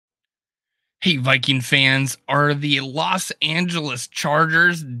Hey, Viking fans, are the Los Angeles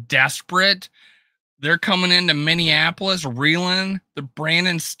Chargers desperate? They're coming into Minneapolis, reeling. The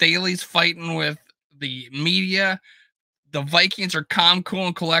Brandon Staley's fighting with the media. The Vikings are calm, cool,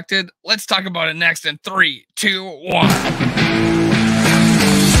 and collected. Let's talk about it next in 3, 2, 1.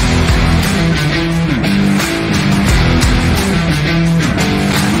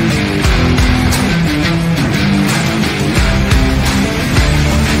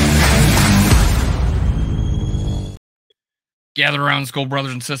 Gather around, Skull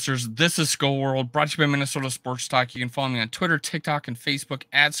brothers and sisters. This is Skull World, brought to you by Minnesota Sports Talk. You can follow me on Twitter, TikTok, and Facebook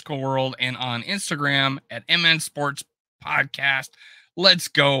at Skull World, and on Instagram at MN Sports Podcast. Let's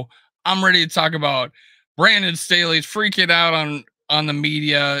go. I'm ready to talk about Brandon Staley's freaking out on the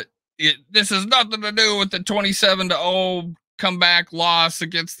media. This has nothing to do with the 27-0 comeback loss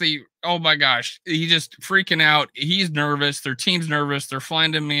against the. Oh my gosh, he's just freaking out. He's nervous. Their team's nervous. They're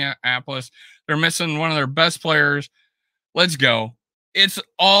flying to Minneapolis. They're missing one of their best players. Let's go. It's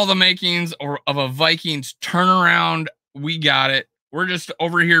all the makings of a Vikings turnaround. We got it. We're just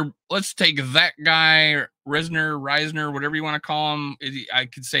over here. Let's take that guy, Reisner, whatever you want to call him. I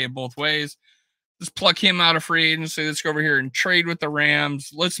could say it both ways. Let's pluck him out of free agency. Let's go over here and trade with the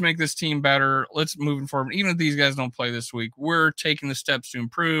Rams. Let's make this team better. Let's move forward. Even if these guys don't play this week, we're taking the steps to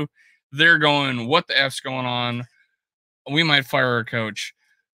improve. They're going, what the F's going on? We might fire our coach.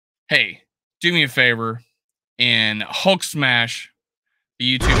 Hey, do me a favor and Hulk smash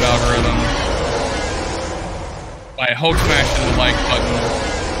the YouTube algorithm by Hulk smashing the like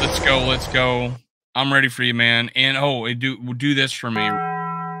button. Let's go. I'm ready for you, man. And do this for me.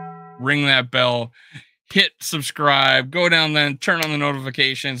 Ring that bell, hit subscribe, go down then, turn on the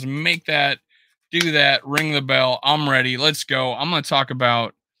notifications, do that, ring the bell. I'm ready. Let's go. I'm gonna talk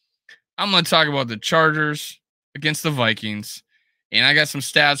about the Chargers against the Vikings. And I got some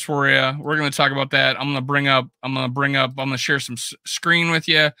stats for you. We're going to talk about that. I'm going to share some screen with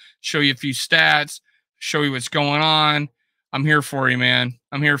you, show you a few stats, show you what's going on. I'm here for you, man.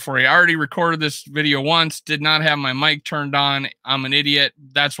 I'm here for you. I already recorded this video once, did not have my mic turned on. I'm an idiot.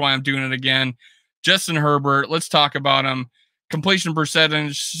 That's why I'm doing it again. Justin Herbert, let's talk about him. Completion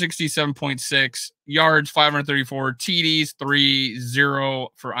percentage, 67.6. Yards, 534. TDs, 3-0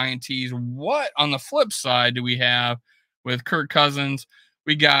 for INTs. What on the flip side do we have? With Kirk Cousins,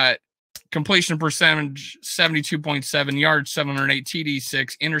 we got completion percentage 72.7, yards 708, TD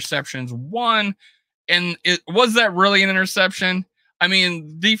 6, interceptions 1. And was that really an interception? I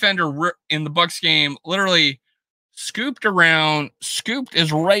mean, defender in the Bucs game literally scooped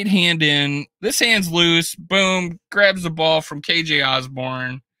his right hand in. This hand's loose. Boom, grabs the ball from KJ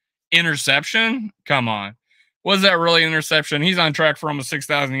Osborne. Interception? Come on. Was that really an interception? He's on track for almost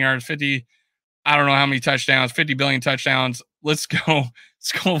 6,000 yards, 50. I don't know how many touchdowns, 50 billion touchdowns. Let's go.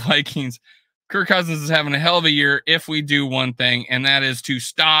 Skull Vikings. Kirk Cousins is having a hell of a year if we do one thing, and that is to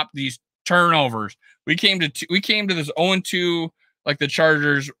stop these turnovers. We came to this 0-2 like the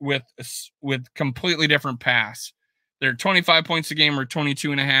Chargers with completely different pass. They're 25 points a game or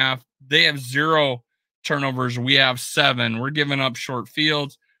 22.5. They have 0 turnovers. We have 7. We're giving up short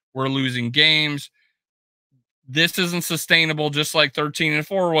fields. We're losing games. This isn't sustainable, just like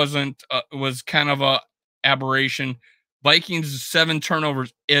 13-4 was kind of a aberration. Vikings 7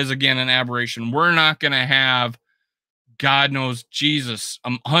 turnovers is again an aberration. We're not going to have, God knows, Jesus,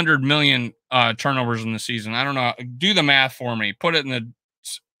 100 million turnovers in the season. I don't know. Do the math for me. Put it in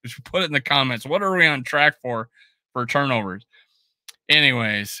the comments. What are we on track for turnovers?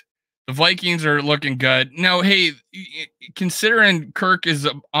 Anyways, the Vikings are looking good. Now, hey, considering Kirk is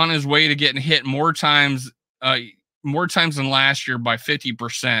on his way to getting hit more times than last year by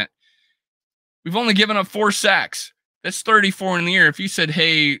 50%. We've only given up 4 sacks. That's 34 in the year. If you said,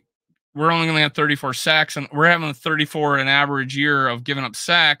 hey, we're only going to have 34 sacks and we're having 34 an average year of giving up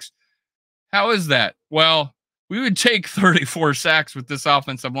sacks, how is that? Well, we would take 34 sacks with this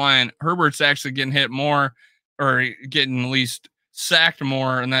offensive line. Herbert's actually getting hit more, or getting at least sacked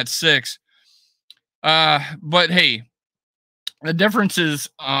more, and that's 6. But hey, the difference is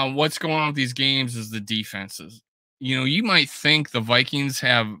what's going on with these games is the defenses. You know, you might think the Vikings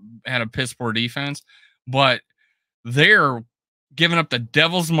have had a piss poor defense, but they're giving up the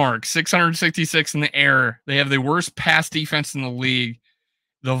devil's mark, 666 in the air. They have the worst pass defense in the league.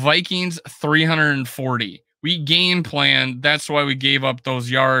 The Vikings, 340. We game planned. That's why we gave up those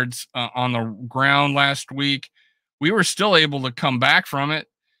yards on the ground last week. We were still able to come back from it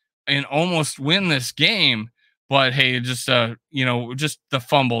and almost win this game. But hey, just just the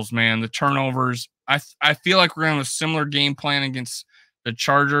fumbles, man, the turnovers. I feel like we're going to have a similar game plan against the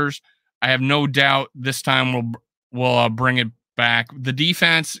Chargers. I have no doubt this time we'll bring it back. The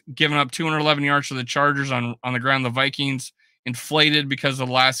defense giving up 211 yards to the Chargers on the ground. The Vikings inflated because of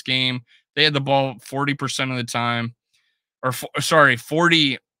the last game. They had the ball 40% of the time, or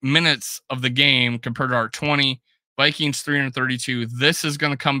 40 minutes of the game compared to our 20. Vikings 332. This is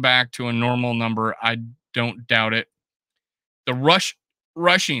going to come back to a normal number. I don't doubt it. The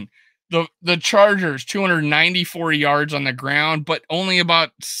rushing. The Chargers 294 yards on the ground, but only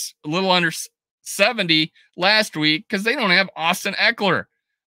about a little under 70 last week because they don't have Austin Eckler,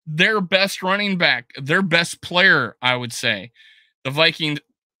 their best running back, their best player, I would say. The Vikings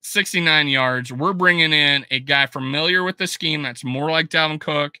 69 yards. We're bringing in a guy familiar with the scheme that's more like Dalvin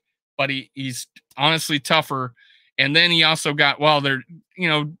Cook, but he's honestly tougher. And then he also got,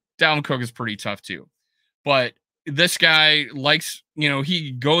 Dalvin Cook is pretty tough too. But this guy likes,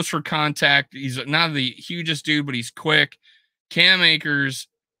 he goes for contact. He's not the hugest dude, but he's quick. Cam Akers,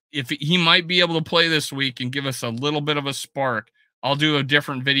 if he might be able to play this week and give us a little bit of a spark, I'll do a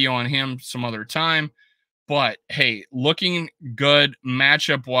different video on him some other time. But hey, looking good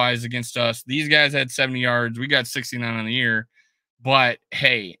matchup wise against us. These guys had 70 yards. We got 69 on the year. But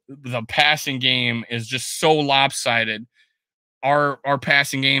hey, the passing game is just so lopsided. Our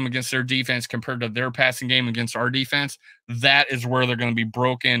passing game against their defense compared to their passing game against our defense, that is where they're going to be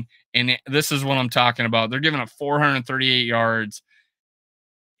broken. And this is what I'm talking about. They're giving up 438 yards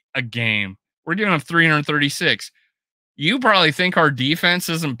a game. We're giving up 336. You probably think our defense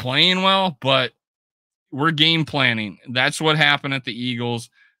isn't playing well, but we're game planning. That's what happened at the Eagles.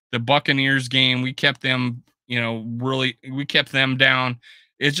 The Buccaneers game, we kept them, we kept them down.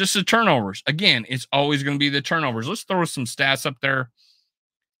 It's just the turnovers. Again, it's always going to be the turnovers. Let's throw some stats up there,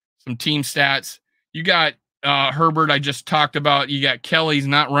 some team stats. You got Herbert, I just talked about. You got Kelly's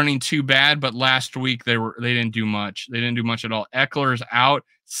not running too bad, but last week they didn't do much. They didn't do much at all. Eckler's out,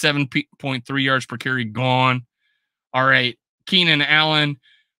 7.3 yards per carry gone. All right, Keenan Allen,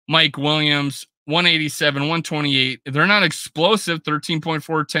 Mike Williams, 187, 128. They're not explosive, 13.4,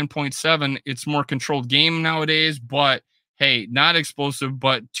 10.7. It's more controlled game nowadays, but hey, not explosive,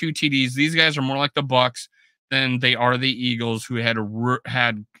 but 2 TDs. These guys are more like the Bucks than they are the Eagles, who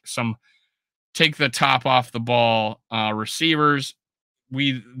had some take the top off the ball receivers.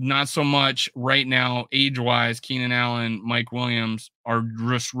 We not so much right now, age-wise. Keenan Allen, Mike Williams are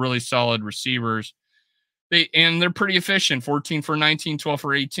just really solid receivers. They're pretty efficient. 14 for 19, 12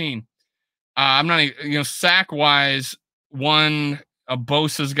 for 18. I'm not, sack-wise,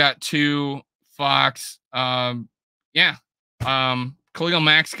 Bosa's got 2. Fox, Khalil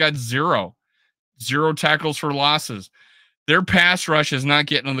Mack's got 0 tackles for losses. Their pass rush is not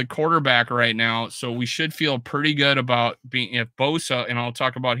getting to the quarterback right now, so we should feel pretty good about being if Bosa, and I'll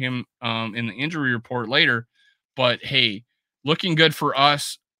talk about him in the injury report later. But hey, looking good for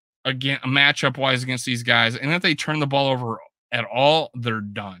us again, matchup wise against these guys. And if they turn the ball over at all, they're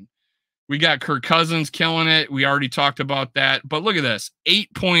done. We got Kirk Cousins killing it. We already talked about that. But look at this,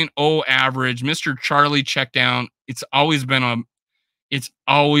 8.0 average, Mr. Charlie check down. It's always been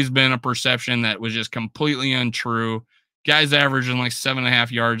a perception that was just completely untrue. Guy's averaging like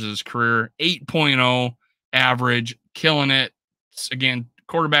 7.5 yards his career. 8.0 average, killing it. Again,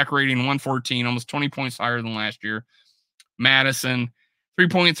 quarterback rating 114, almost 20 points higher than last year. Madison,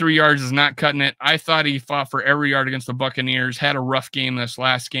 3.3 yards is not cutting it. I thought he fought for every yard against the Buccaneers. Had a rough game this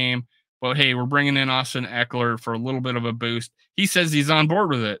last game. But hey, we're bringing in Austin Eckler for a little bit of a boost. He says he's on board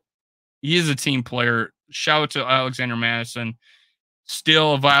with it. He is a team player. Shout out to Alexander Madison.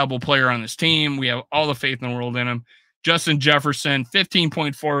 Still a viable player on this team. We have all the faith in the world in him. Justin Jefferson,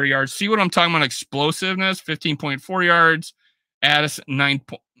 15.4 yards. See what I'm talking about? Explosiveness, 15.4 yards. Addison,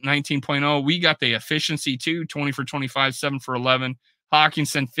 19.0. We got the efficiency too, 20 for 25, 7 for 11.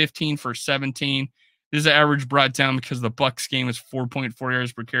 Hawkinson, 15 for 17. This is the average brought down because the Bucs game is 4.4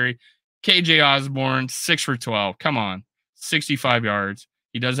 yards per carry. KJ Osborne, 6 for 12. Come on, 65 yards.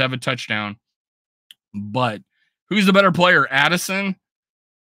 He does have a touchdown. But who's the better player, Addison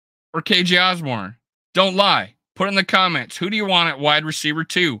or KJ Osborne? Don't lie. Put in the comments. Who do you want at wide receiver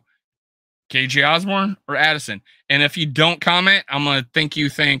 2? KJ Osborne or Addison? And if you don't comment, I'm going to think you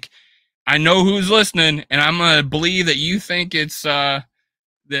think I know who's listening, and I'm going to believe that you think it's that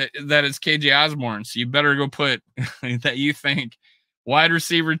it's KJ Osborne. So you better go put that you think wide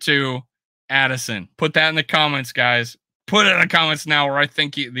receiver 2, Addison. Put that in the comments, guys. Put it in the comments now, or I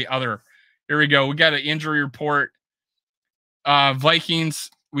think the other. Here we go. We got an injury report.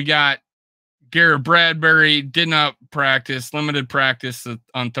 Vikings, we got Garrett Bradbury did not practice, limited practice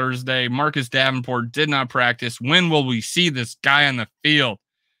on Thursday. Marcus Davenport did not practice. When will we see this guy on the field?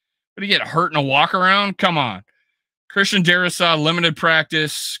 Did he get hurt in a walk around? Come on. Christian Darrisaw, limited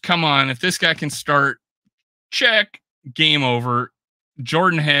practice. Come on. If this guy can start, check. game over.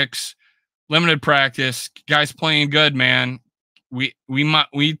 Jordan Hicks, limited practice. Guy's playing good, man. We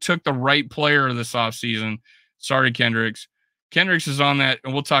took the right player this offseason. Sorry, Kendricks. Kendricks is on that,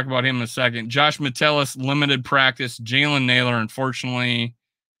 and we'll talk about him in a second. Josh Metellus, limited practice. Jalen Naylor, unfortunately,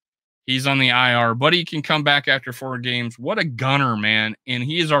 he's on the IR, but he can come back after 4 games. What a gunner, man. And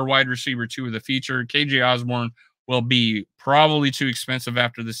he is our wide receiver 2 of the future. KJ Osborne will be probably too expensive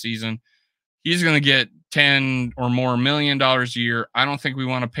after the season. He's going to get $10 or more million a year. I don't think we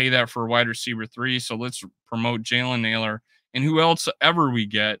want to pay that for a wide receiver 3. So let's promote Jalen Naylor and who else ever we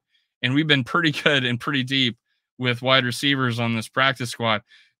get. And we've been pretty good and pretty deep with wide receivers on this practice squad.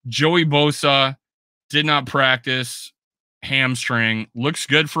 Joey Bosa did not practice, hamstring. Looks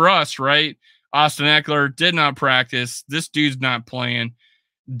good for us, right? Austin Eckler did not practice. This dude's not playing.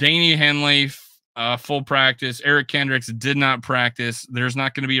 Danny Henley, full practice. Eric Kendricks did not practice. There's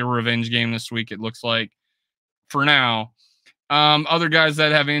not going to be a revenge game this week, it looks like, for now. Other guys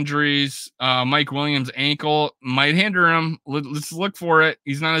that have injuries, Mike Williams' ankle might hinder him. Let's look for it.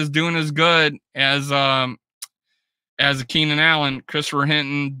 He's not doing as good as Keenan Allen. Christopher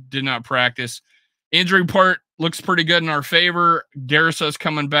Hinton did not practice. Injury report looks pretty good in our favor. Garrissa's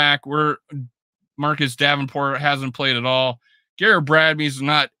coming back. Marcus Davenport hasn't played at all. Garrett Bradby's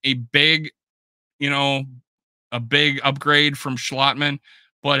not a big upgrade from Schlottman,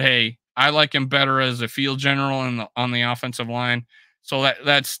 but hey, I like him better as a field general on the offensive line. So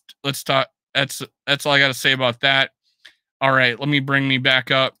let's talk. That's all I got to say about that. All right, let me bring me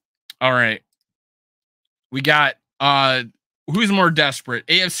back up. All right, we got who's more desperate?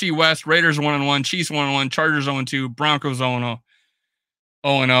 AFC West, Raiders 1-1, Chiefs 1-1, Chargers 0-2, Broncos 0-0.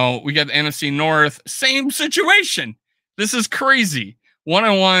 0-0. We got the NFC North, same situation. This is crazy.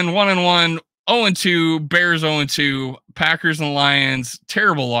 1-1, 1-1. 0-2, Bears 0-2, Packers and Lions,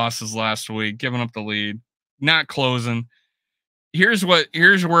 terrible losses last week, giving up the lead, not closing. Here's where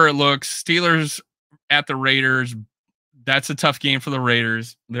it looks. Steelers at the Raiders. That's a tough game for the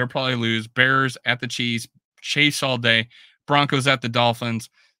Raiders. They'll probably lose. Bears at the Chiefs, Chase all day. Broncos at the Dolphins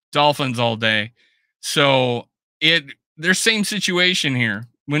all day. So there's same situation here.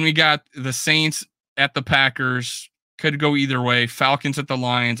 When we got the Saints at the Packers, could go either way. Falcons at the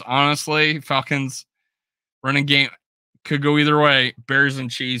Lions. Honestly, Falcons running game could go either way. Bears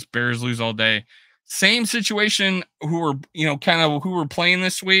and Chiefs. Bears lose all day. Same situation. Who were playing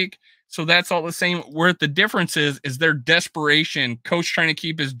this week. So that's all the same. Where the difference is their desperation. Coach trying to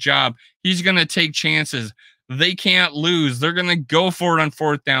keep his job. He's going to take chances. They can't lose. They're going to go for it on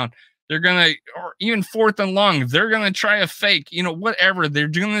 4th down. They're going to, or even 4th and long, they're going to try a fake, whatever. They're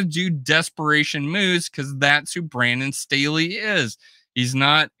going to do desperation moves because that's who Brandon Staley is. He's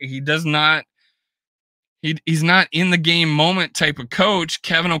not in the game moment type of coach.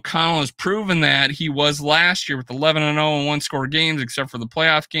 Kevin O'Connell has proven that. He was last year with 11-0 and 1-score games, except for the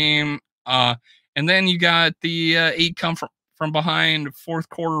playoff game. And then you got the 8 come from behind 4th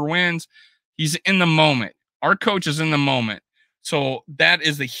quarter wins. He's in the moment. Our coach is in the moment. So that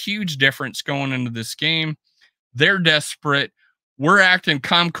is a huge difference going into this game. They're desperate. We're acting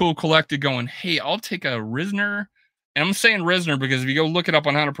calm, cool, collected, going, hey, I'll take a Risner. And I'm saying Risner because if you go look it up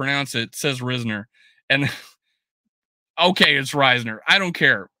on how to pronounce it, it says Risner. And okay, it's Reisner. I don't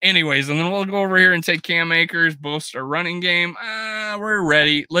care. Anyways, and then we'll go over here and take Cam Akers, boost our running game. We're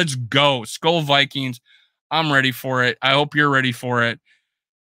ready. Let's go. Skull Vikings. I'm ready for it. I hope you're ready for it.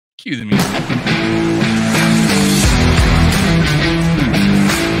 Cue the music.